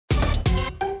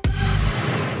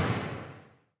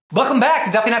Welcome back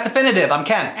to Definitely Not Definitive. I'm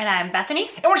Ken. And I'm Bethany.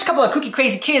 And we're just a couple of kooky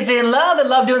crazy kids in love that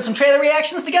love doing some trailer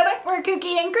reactions together. We're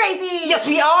kooky and crazy. Yes,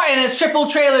 we are, and it's Triple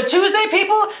Trailer Tuesday,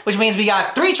 people, which means we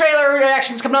got 3 trailer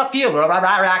reactions coming up for you.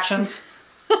 Reactions.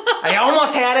 I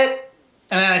almost had it,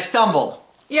 and then I stumbled.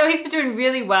 You know, he's been doing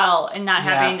really well in not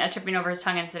having a tripping over his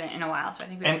tongue incident in a while, so I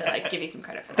think we have to give you some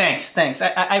credit for that. Thanks.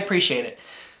 I appreciate it.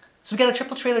 So we got a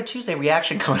Triple Trailer Tuesday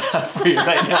reaction coming up for you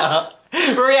right now.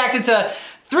 We're reacting to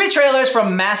 3 trailers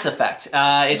from Mass Effect.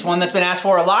 It's one that's been asked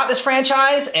for a lot, this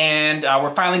franchise, and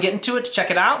we're finally getting to it to check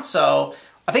it out. So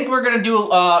I think we're gonna do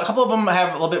a couple of them have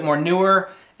a little bit more newer,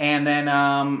 and then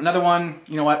another one,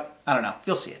 you know what? I don't know.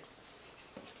 You'll see it.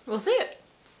 We'll see it.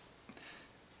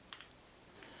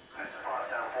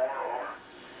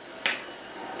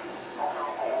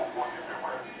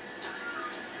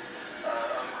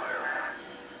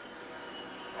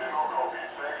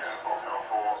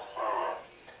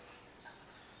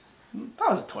 That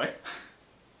was a toy.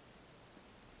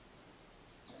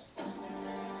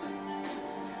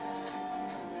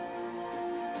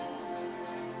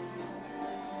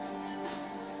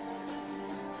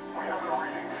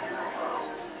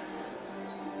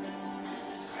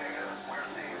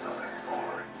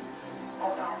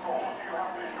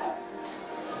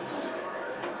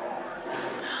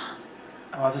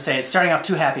 I was to say, it's starting off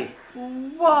too happy.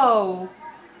 Whoa.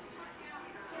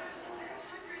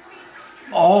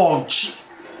 Oh, what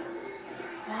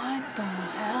the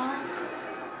hell?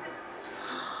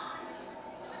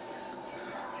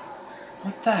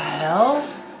 What the hell?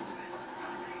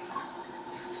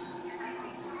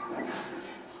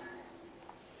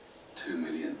 $2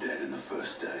 million dead in the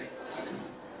first day.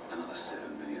 Another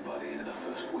 7 million by the end of the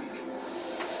first week.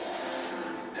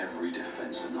 Every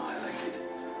defense annihilated.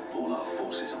 All our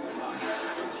forces on the run.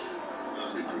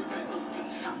 Regrouping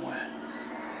somewhere.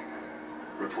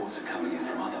 Reports are coming in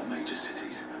from other major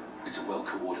cities. It's a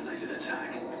well-coordinated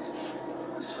attack.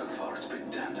 And so far it's been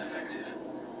damned effective.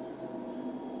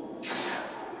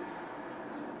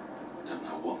 Don't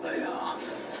know what they are,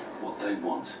 what they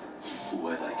want, or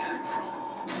where they came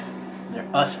from. They're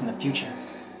us from the future.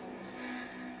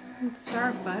 It's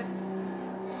dark, but I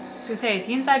was gonna say, is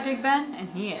he inside Big Ben? And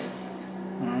he is.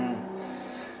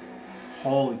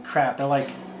 Holy crap, they're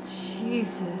like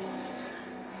Jesus.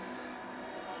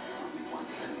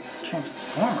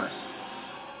 Transformers.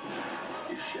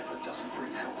 If Shepard doesn't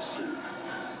bring help soon.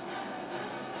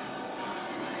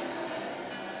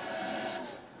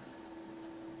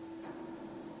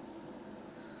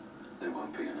 There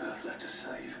won't be an Earth left to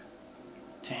save.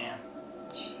 Damn.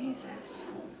 Jesus.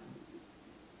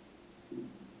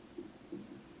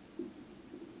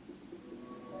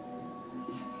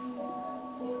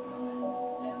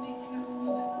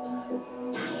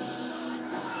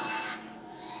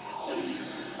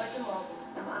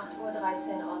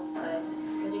 Ortszeit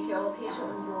geriet die Europäische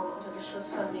Union unter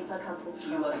Beschuss von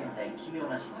Reaper-Kampfhubschraubern.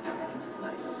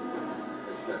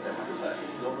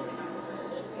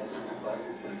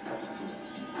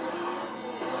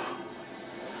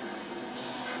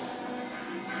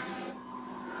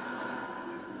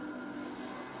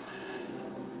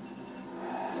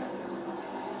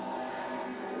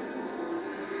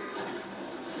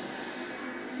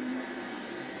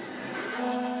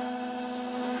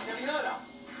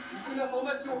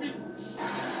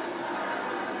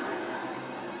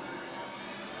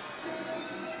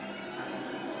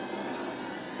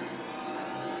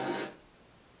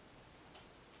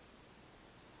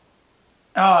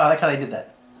 Oh, I like how they did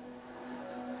that.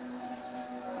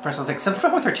 First I was like, something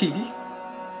wrong with our TV?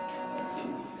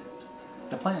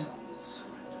 The plan.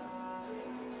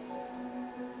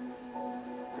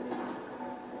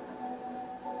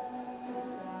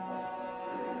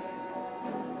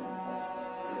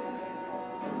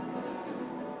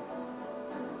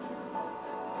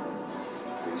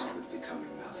 Faced with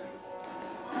becoming nothing.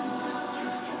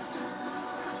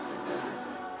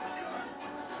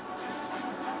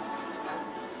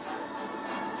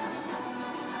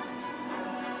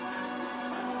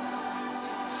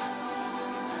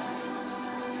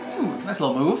 Ooh, nice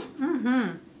little move.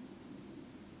 Mm-hmm.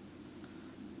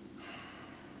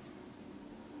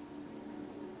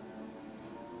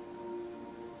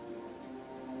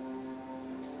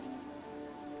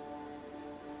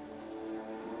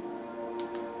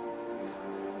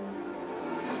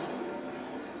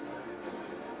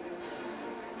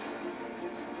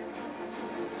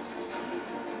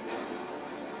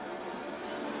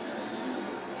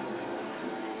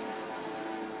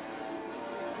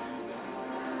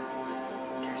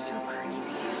 So creepy.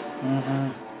 Mm-hmm.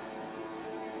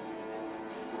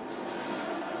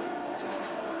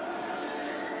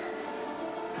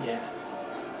 Yeah.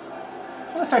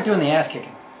 gonna start doing the ass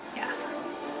kicking. Yeah.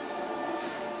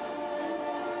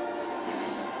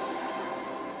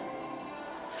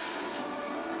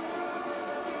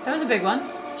 That was a big one.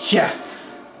 Yeah.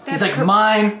 They He's have like,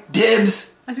 mine,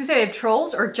 dibs. I was gonna say they have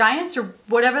trolls or giants or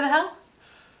whatever the hell.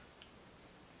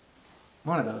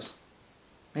 One of those.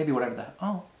 Maybe whatever the hell.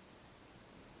 Oh.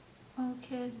 Oh,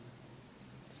 kid.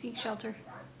 Seek shelter.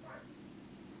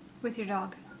 With your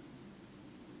dog.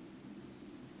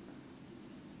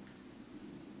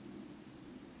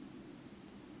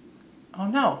 Oh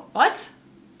no. What? It's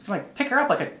gonna like pick her up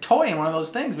like a toy in one of those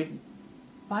things.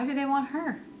 Why do they want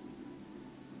her?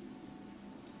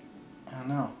 I don't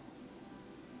know.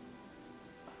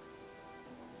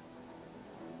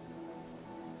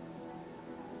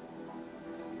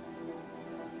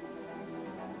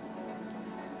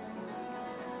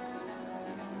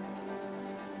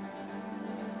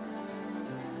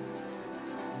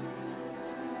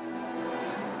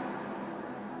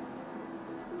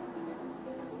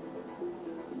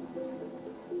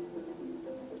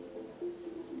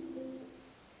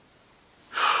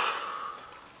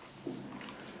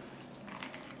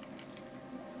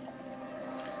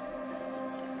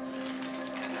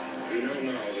 We know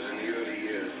now that in the early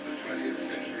years of the 20th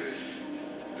century,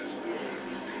 this world was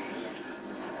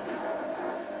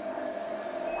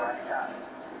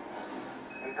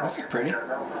being This is pretty.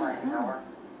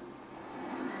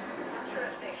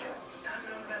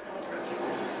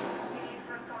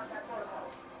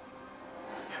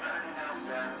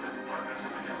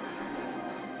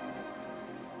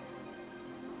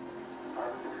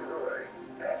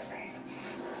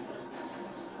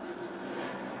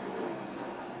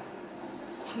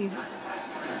 Jesus.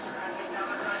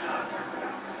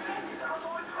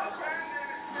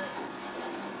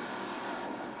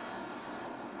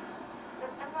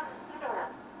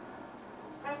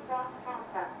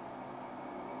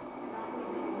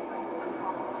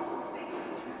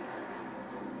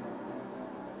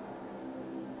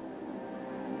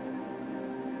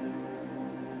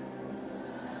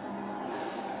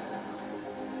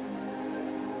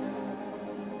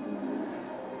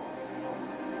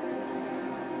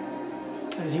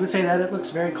 As you would say that it looks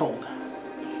very cold.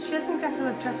 She doesn't exactly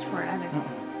look dressed for it either.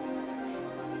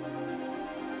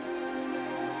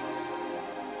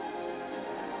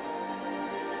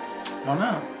 Oh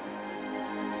no.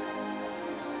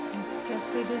 I guess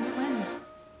they didn't win.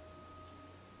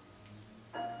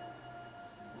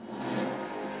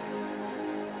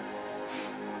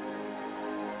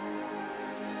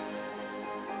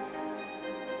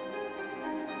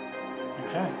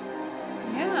 Okay.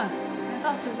 Yeah, I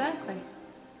thought so exactly.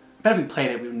 Bet if we played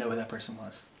it, we would know who that person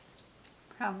was.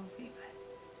 Probably,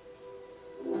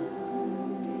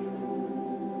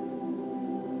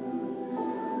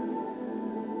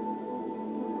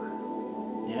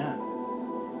 Yeah.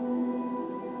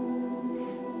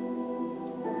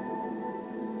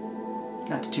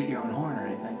 Not to toot your own horn or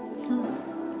anything.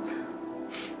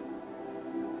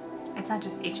 but it's not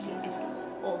just HD, it's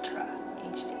Ultra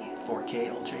HD.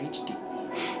 4K Ultra HD.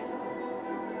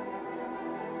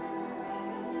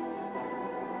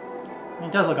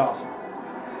 It does look awesome.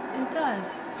 It does.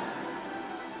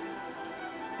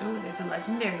 Ooh, there's a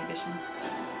Legendary Edition.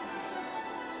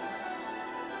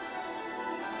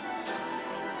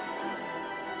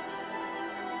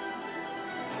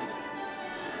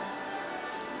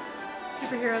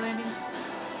 Superhero landing.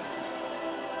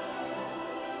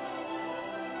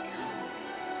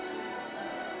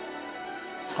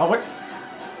 Oh, what?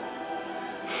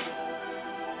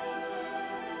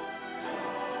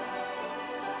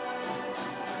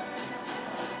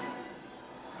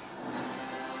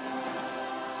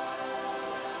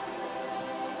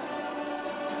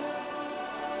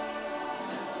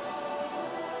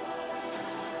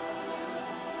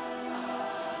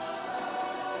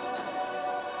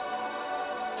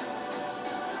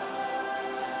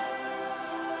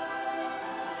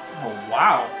 Oh,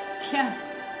 wow. Yeah.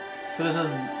 So this is,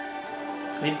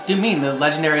 they do mean the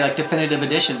legendary, like, definitive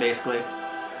edition, basically.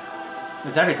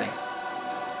 It's everything.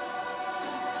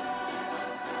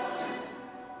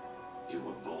 You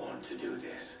were born to do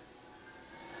this.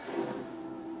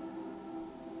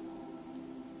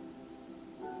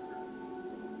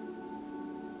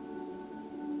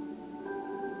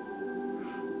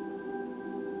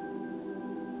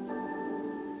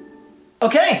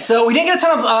 Okay, so we didn't get a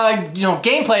ton of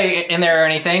gameplay in there or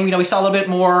anything. We saw a little bit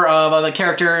more of the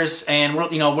characters and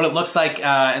what it looks like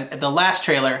in the last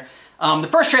trailer. The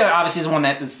first trailer obviously is the one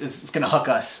that is going to hook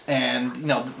us, and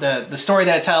the story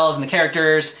that it tells and the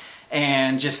characters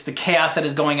and just the chaos that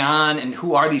is going on and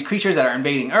who are these creatures that are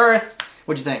invading Earth.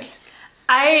 What'd you think?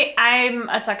 I'm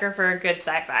a sucker for a good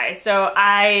sci-fi, so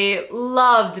I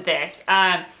loved this.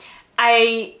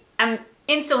 I am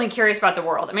instantly curious about the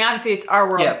world. I mean, obviously it's our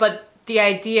world, but the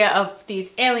idea of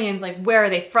these aliens, like where are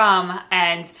they from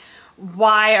and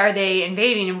why are they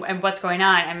invading and what's going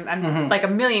on? I'm like a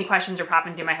million questions are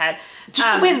popping through my head.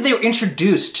 Just the way that they were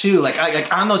introduced too,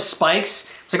 like on those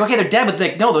spikes. It's like, okay, they're dead, but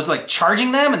like no, those like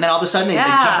charging them, and then all of a sudden they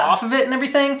jump off of it and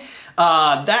everything.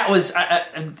 That was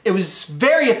it was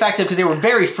very effective because they were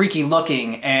very freaky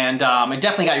looking, and it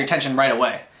definitely got your attention right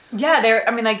away. Yeah,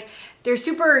 they're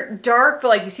super dark, but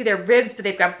like you see their ribs, but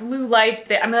they've got blue lights.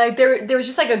 But there was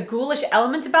just like a ghoulish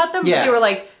element about them. Yeah. But they were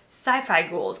like sci-fi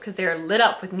ghouls because they're lit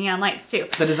up with neon lights too.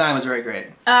 The design was very great.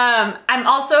 I'm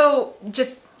also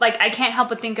just like, I can't help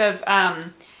but think of,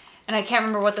 and I can't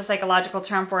remember what the psychological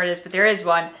term for it is, but there is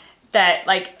one that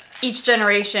like each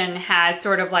generation has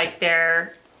sort of like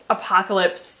their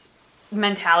apocalypse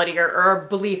mentality or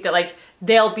belief that like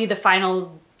they'll be the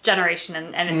final generation,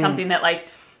 and it's something that like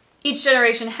each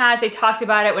generation has. They talked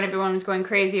about it when everyone was going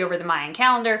crazy over the Mayan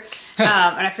calendar, and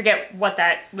I forget what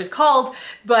that was called,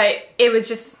 but it was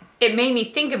just, it made me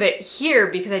think of it here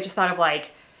because I just thought of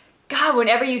like, God,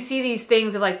 whenever you see these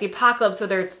things of like the apocalypse,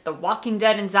 whether it's the Walking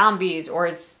Dead and zombies or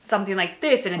it's something like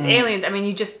this and it's aliens, I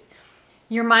mean,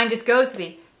 your mind just goes to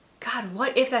the, God,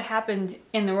 what if that happened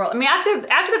in the world? I mean, after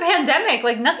the pandemic,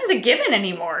 like nothing's a given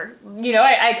anymore. You know,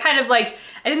 I kind of like,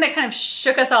 I think that kind of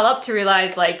shook us all up to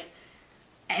realize like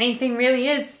anything really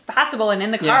is possible and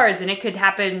in the cards, and it could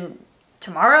happen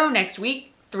tomorrow, next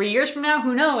week, 3 years from now,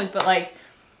 who knows? But like,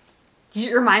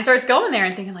 your mind starts going there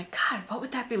and thinking like, God, what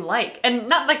would that be like? And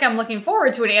not like I'm looking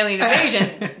forward to an alien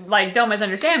invasion, like don't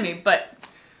misunderstand me, but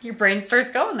your brain starts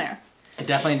going there. It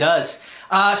definitely does.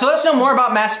 So let us know more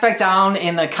about Mass Effect down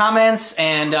in the comments.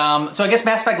 And so I guess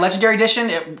Mass Effect Legendary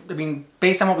Edition, I mean,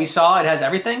 based on what we saw, it has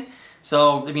everything.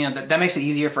 So I mean, that makes it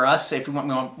easier for us if we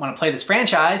want to play this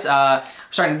franchise. We're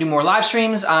starting to do more live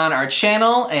streams on our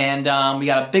channel, and we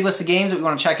got a big list of games that we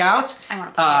want to check out. I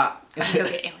want to play it. I go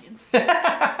get aliens.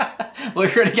 Well,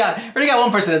 we already got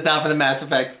one person that's down for the Mass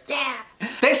Effect. Yeah.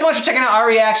 Thanks so much for checking out our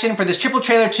reaction for this Triple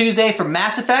Trailer Tuesday for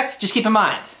Mass Effect. Just keep in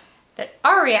mind that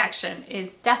our reaction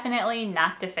is definitely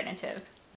not definitive.